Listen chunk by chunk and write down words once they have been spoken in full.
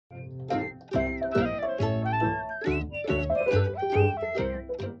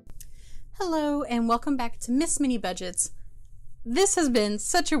and welcome back to MissMiniBudgets. This has been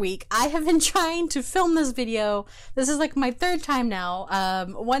such a week. I have been trying to film this video. This is like my third time now.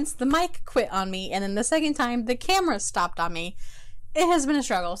 Once the mic quit on me, and then the second time the camera stopped on me. It has been a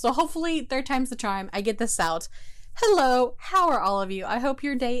struggle, so hopefully third time's the charm. I get this out. Hello, how are all of you? I hope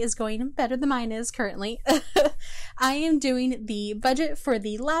your day is going better than mine is currently. I am doing the budget for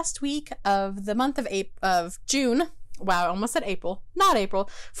the last week of the month of June. Wow, I almost said April. Not April.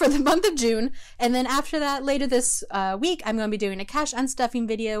 For the month of June. And then after that, later this week, I'm going to be doing a cash unstuffing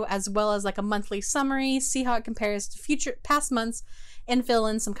video as well as like a monthly summary, see how it compares to past months, and fill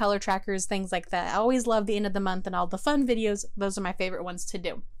in some color trackers, things like that. I always love the end of the month and all the fun videos. Those are my favorite ones to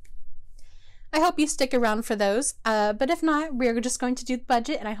do. I hope you stick around for those. But if not, we're just going to do the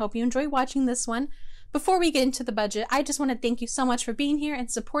budget, and I hope you enjoy watching this one. Before we get into the budget, I just want to thank you so much for being here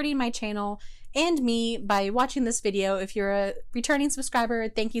and supporting my channel and me by watching this video. If you're a returning subscriber,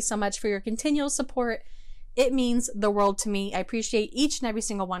 thank you so much for your continual support. It means the world to me. I appreciate each and every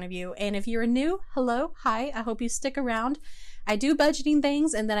single one of you. And if you're new, hello, hi, I hope you stick around. I do budgeting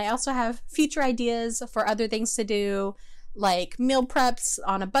things, and then I also have future ideas for other things to do, like meal preps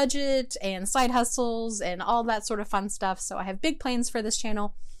on a budget and side hustles and all that sort of fun stuff. So I have big plans for this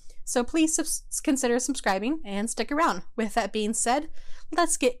channel. So please consider subscribing and stick around. With that being said,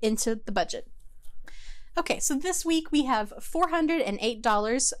 let's get into the budget. Okay, so this week we have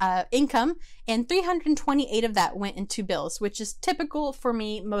 $408 income, and $328 of that went into bills, which is typical for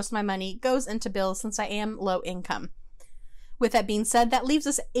me. Most of my money goes into bills since I am low income. With that being said, that leaves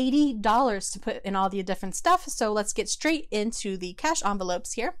us $80 to put in all the different stuff. So let's get straight into the cash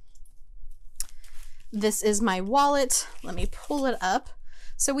envelopes here. This is my wallet. Let me pull it up.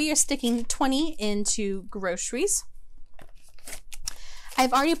 So we are sticking 20 into groceries.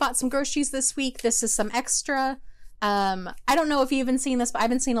 I've already bought some groceries this week. This is some extra. I don't know if you've even seen this, but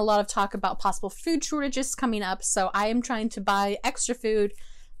I've been seeing a lot of talk about possible food shortages coming up. So I am trying to buy extra food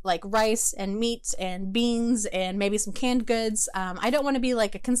like rice and meat and beans and maybe some canned goods. I don't want to be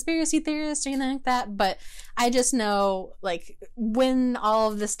like a conspiracy theorist or anything like that, but I just know like when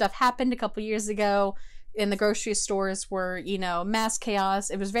all of this stuff happened a couple years ago, in the grocery stores were, you know, mass chaos.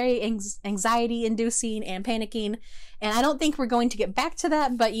 It was very anxiety inducing and panicking. And I don't think we're going to get back to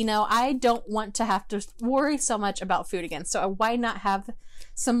that, but you know, I don't want to have to worry so much about food again. So why not have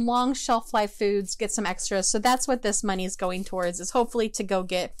some long shelf life foods, get some extras. So that's what this money is going towards, is hopefully to go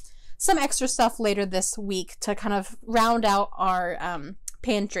get some extra stuff later this week to kind of round out our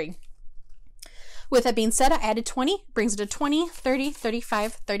pantry. With that being said, I added 20, brings it to 20, 30,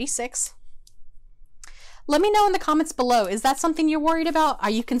 35, 36. Let me know in the comments below, is that something you're worried about?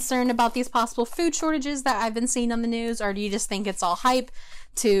 Are you concerned about these possible food shortages that I've been seeing on the news, or do you just think it's all hype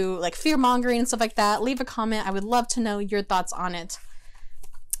to like fear mongering and stuff like that? Leave a comment. I would love to know your thoughts on it.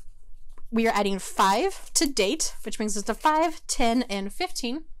 We are adding 5 to date, which brings us to 5, 10, and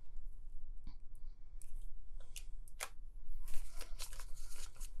 15.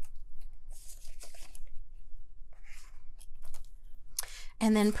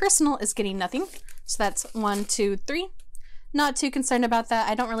 And then personal is getting nothing. So that's 1, 2, 3. Not too concerned about that.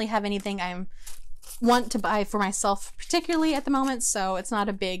 I don't really have anything I want to buy for myself particularly at the moment, so it's not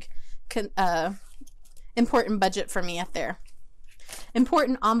a big important budget for me up there.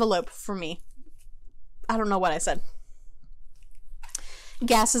 Important envelope for me. I don't know what I said.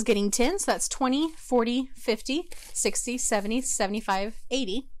 Gas is getting 10, so that's 20, 40, 50, 60, 70, 75,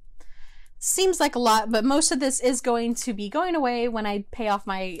 80. Seems like a lot, but most of this is going to be going away when I pay off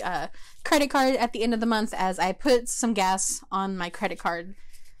my credit card at the end of the month, as I put some gas on my credit card.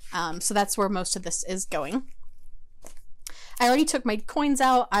 So that's where most of this is going. I already took my coins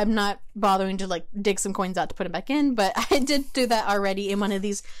out. I'm not bothering to like dig some coins out to put them back in, but I did do that already in one of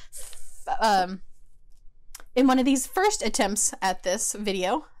these first attempts at this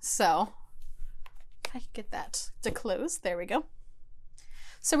video. So if I can get that to close, there we go.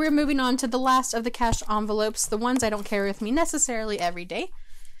 So we're moving on to the last of the cash envelopes, the ones I don't carry with me necessarily every day,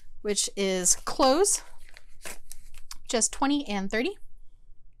 which is clothes, just 20 and 30.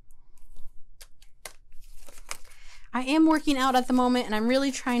 I am working out at the moment, and I'm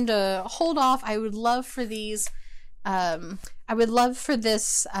really trying to hold off. I would love for these, I would love for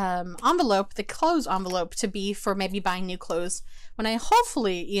this envelope, the clothes envelope, to be for maybe buying new clothes when I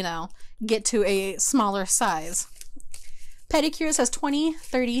hopefully, you know, get to a smaller size. Pedicures has 20,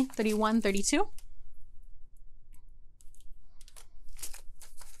 30, 31, 32.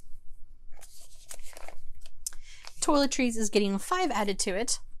 Toiletries is getting 5 added to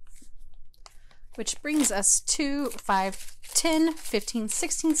it, which brings us to 5, 10, 15,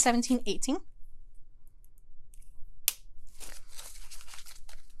 16, 17, 18.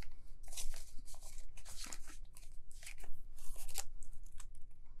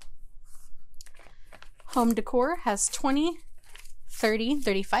 Home decor has 20, 30,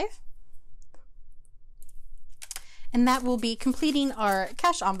 35. And that will be completing our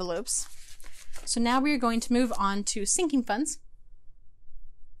cash envelopes. So now we are going to move on to sinking funds.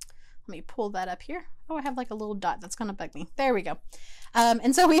 Let me pull that up here. Oh, I have like a little dot that's going to bug me. There we go.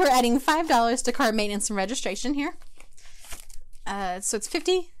 And so we are adding $5 to card maintenance and registration here. So it's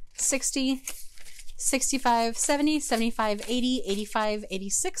 50, 60, 65, 70, 75, 80, 85,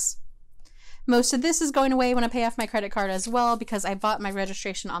 86. Most of this is going away when I pay off my credit card as well because I bought my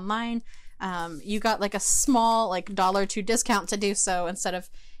registration online. You got like a small like $1 or $2 discount to do so instead of,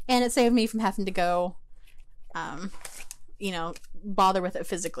 and it saved me from having to go, you know, bother with it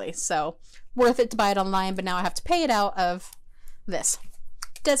physically. So worth it to buy it online, but now I have to pay it out of this.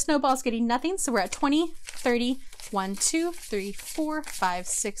 Dead Snowball's getting nothing, so we're at 20, 30, 1, 2, 3, 4, 5,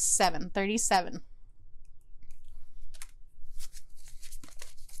 6, 7, 37.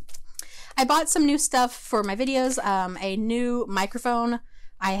 I bought some new stuff for my videos, a new microphone.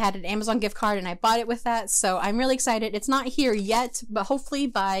 I had an Amazon gift card and I bought it with that, so I'm really excited. It's not here yet, but hopefully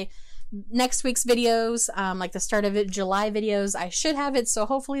by next week's videos, like the start of July videos, I should have it, so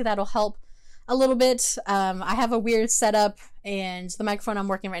hopefully that'll help a little bit. I have a weird setup and the microphone I'm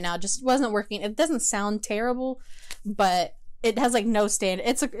working right now just wasn't working. It doesn't sound terrible, but it has like no stand.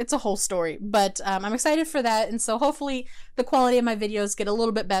 It's a whole story, but I'm excited for that, and so hopefully the quality of my videos get a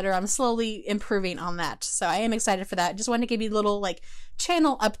little bit better. I'm slowly improving on that, so I am excited for that. Just wanted to give you a little like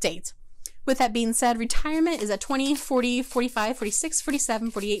channel update. With that being said, retirement is at 20, 40, 45, 46,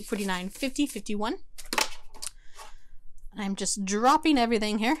 47, 48, 49, 50, 51. I'm just dropping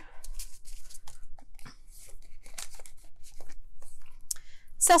everything here.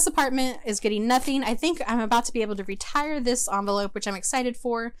 Seth's apartment is getting nothing. I think I'm about to be able to retire this envelope, which I'm excited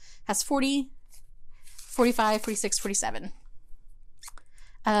for. Has 40, 45, 46, 47.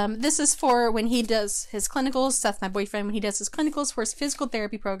 This is for when he does his clinicals. Seth, my boyfriend, when he does his clinicals for his physical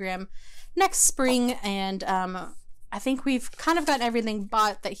therapy program next spring. And I think we've kind of gotten everything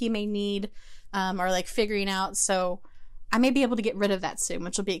bought that he may need or like figuring out. So I may be able to get rid of that soon,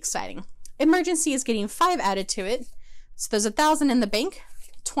 which will be exciting. Emergency is getting 5 added to it. So there's 1,000 in the bank.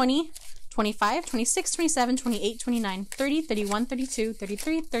 20, 25, 26, 27, 28, 29, 30, 31, 32,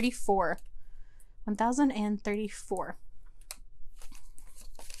 33, 34. 1,034.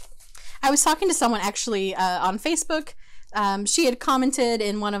 I was talking to someone actually on Facebook. She had commented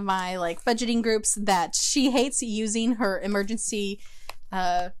in one of my like budgeting groups that she hates using her emergency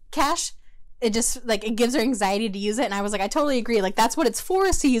cash. It just like it gives her anxiety to use it, and I was like, I totally agree. Like that's what it's for,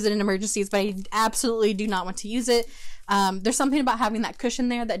 is to use it in emergencies, but I absolutely do not want to use it. There's something about having that cushion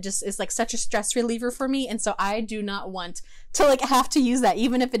there that just is like such a stress reliever for me, and so I do not want to like have to use that,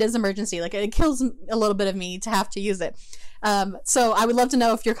 even if it is emergency. Like it kills a little bit of me to have to use it. So I would love to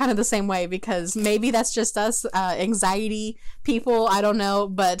know if you're kind of the same way, because maybe that's just us anxiety people. I don't know,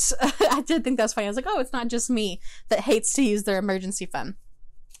 but I did think that's funny. I was like, oh, it's not just me that hates to use their emergency fund.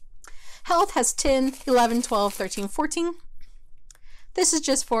 Health has 10, 11, 12, 13, 14. This is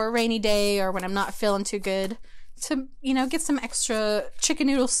just for a rainy day or when I'm not feeling too good to, you know, get some extra chicken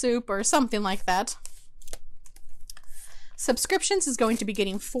noodle soup or something like that. Subscriptions is going to be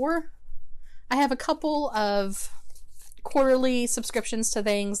getting 4. I have a couple of quarterly subscriptions to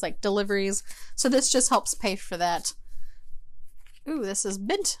things like deliveries, so this just helps pay for that. Ooh, this is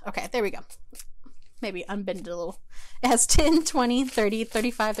bent. Okay, there we go. Maybe unbend it a little. It has 10, 20, 30,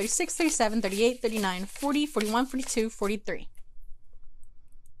 35, 36, 37, 38, 39, 40, 41, 42, 43.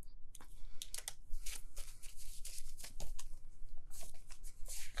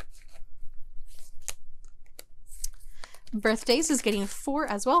 Birthdays is getting 4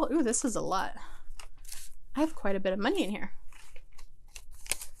 as well. Ooh, this is a lot. I have quite a bit of money in here.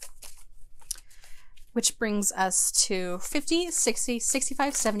 Which brings us to 50, 60,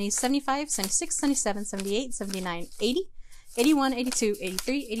 65, 70, 75, 76, 77, 78, 79, 80, 81, 82,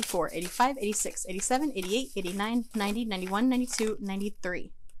 83, 84, 85, 86, 87, 88, 89, 90, 91, 92,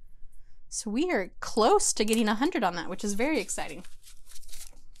 93. So we are close to getting 100 on that, which is very exciting.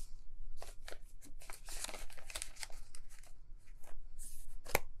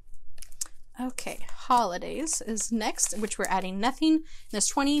 Okay, holidays is next, which we're adding nothing. There's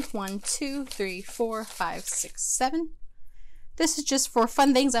 20, 1, 2, 3, 4, 5, 6, 7. This is just for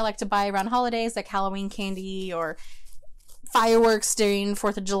fun things I like to buy around holidays, like Halloween candy or fireworks during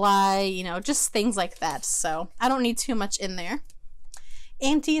 4th of July, you know, just things like that. So I don't need too much in there.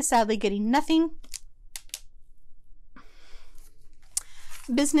 Auntie is sadly getting nothing.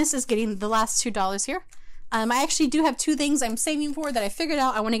 Business is getting the last $2 here. I actually do have 2 things I'm saving for that I figured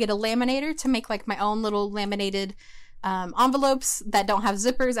out. I want to get a laminator to make like my own little laminated envelopes that don't have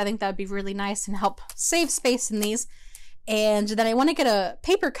zippers. I think that would be really nice and help save space in these. And then I want to get a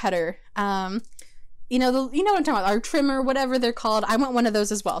paper cutter. You know what I'm talking about, or trimmer, whatever they're called. I want one of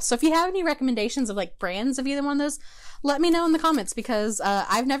those as well. So if you have any recommendations of like brands of either one of those, let me know in the comments, because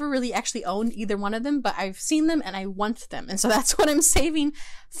I've never really actually owned either one of them, but I've seen them and I want them. And so that's what I'm saving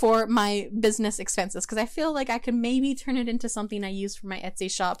for my business expenses, because I feel like I could maybe turn it into something I use for my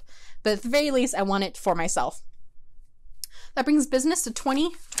Etsy shop, but at the very least, I want it for myself. That brings business to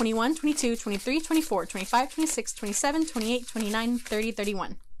 20, 21, 22, 23, 24, 25, 26, 27, 28, 29, 30,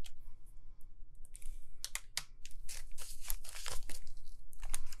 31.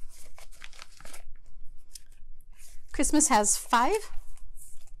 Christmas has 5.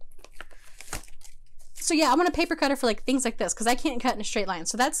 So yeah, I want a paper cutter for like things like this, because I can't cut in a straight line.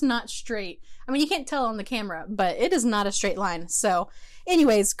 So that's not straight. I mean, you can't tell on the camera, but it is not a straight line. So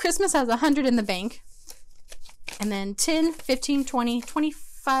anyways, Christmas has 100 in the bank. And then 10, 15, 20,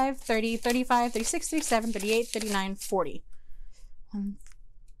 25, 30, 35, 36, 37, 38, 39, 40.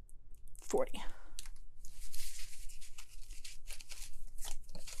 40.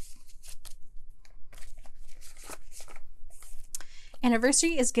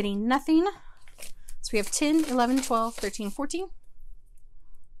 Anniversary is getting nothing. So we have 10, 11, 12, 13, 14.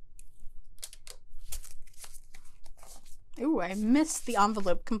 Ooh, I missed the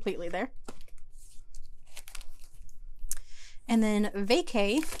envelope completely there. And then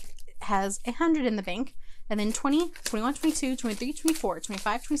vacay has 100 in the bank. And then 20, 21, 22, 23, 24,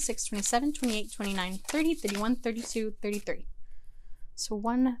 25, 26, 27, 28, 29, 30, 31, 32, 33. So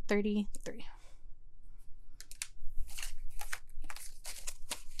 133.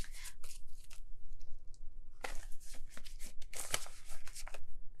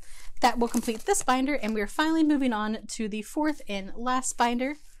 That will complete this binder, and we're finally moving on to the 4th and last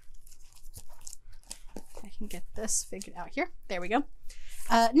binder. I can get this figured out here. There we go.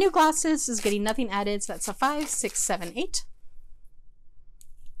 New glasses is getting nothing added, so that's a 5, 6, 7, 8.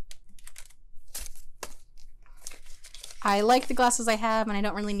 I like the glasses I have, and I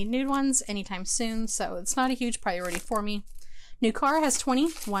don't really need new ones anytime soon, so it's not a huge priority for me. New car has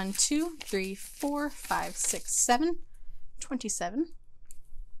 20. 1, 2, 3, 4, 5, 6, 7. 27.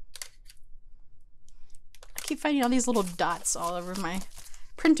 I keep finding all these little dots all over my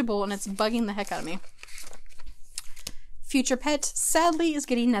printable, and it's bugging the heck out of me. Future pet, sadly, is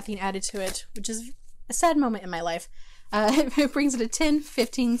getting nothing added to it, which is a sad moment in my life. It brings it to 10,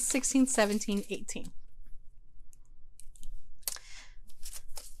 15, 16, 17, 18.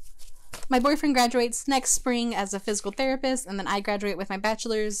 My boyfriend graduates next spring as a physical therapist, and then I graduate with my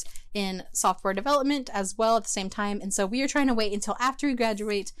bachelor's in software development as well at the same time. And so we are trying to wait until after we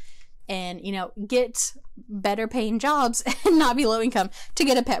graduate and, you know, get better paying jobs and not be low income to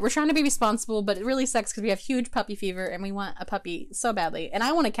get a pet. We're trying to be responsible, but it really sucks because we have huge puppy fever and we want a puppy so badly. And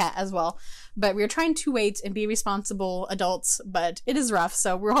I want a cat as well, but we're trying to wait and be responsible adults, but it is rough.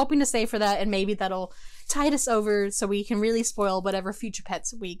 So we're hoping to save for that, and maybe that'll tide us over so we can really spoil whatever future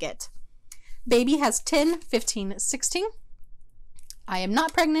pets we get. Baby has 10, 15, 16. I am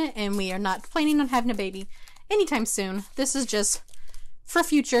not pregnant, and we are not planning on having a baby anytime soon. This is just for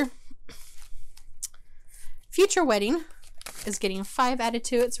future. Future wedding is getting 5 added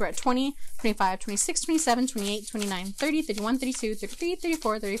to it. So we're at 20, 25, 26, 27, 28, 29, 30, 31, 32, 33,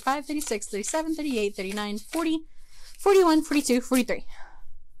 34, 35, 36, 37, 38, 39, 40, 41, 42, 43.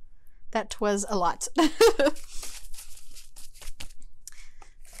 That was a lot.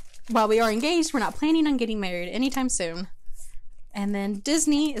 While we are engaged, we're not planning on getting married anytime soon. And then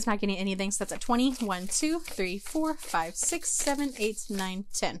Disney is not getting anything, so that's at 20. 1, 2, 3, 4, 5, 6, 7, 8, 9,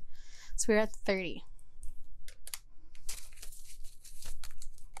 10. So we're at 30.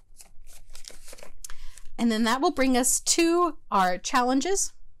 And then that will bring us to our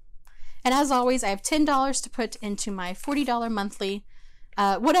challenges. And as always, I have $10 to put into my $40 monthly.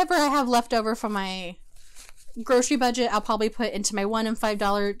 Whatever I have left over from my grocery budget, I'll probably put into my $1 and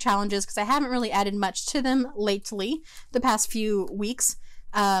 $5 challenges, because I haven't really added much to them lately, the past few weeks.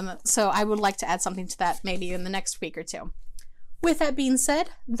 So I would like to add something to that maybe in the next week or two. With that being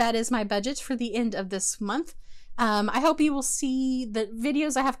said, that is my budget for the end of this month. I hope you will see the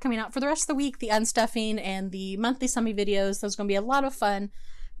videos I have coming out for the rest of the week, the unstuffing and the monthly summary videos. Those are going to be a lot of fun.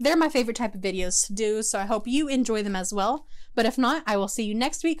 They're my favorite type of videos to do, so I hope you enjoy them as well. But if not, I will see you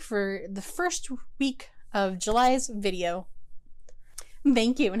next week for the first week of July's video.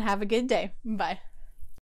 Thank you and have a good day. Bye.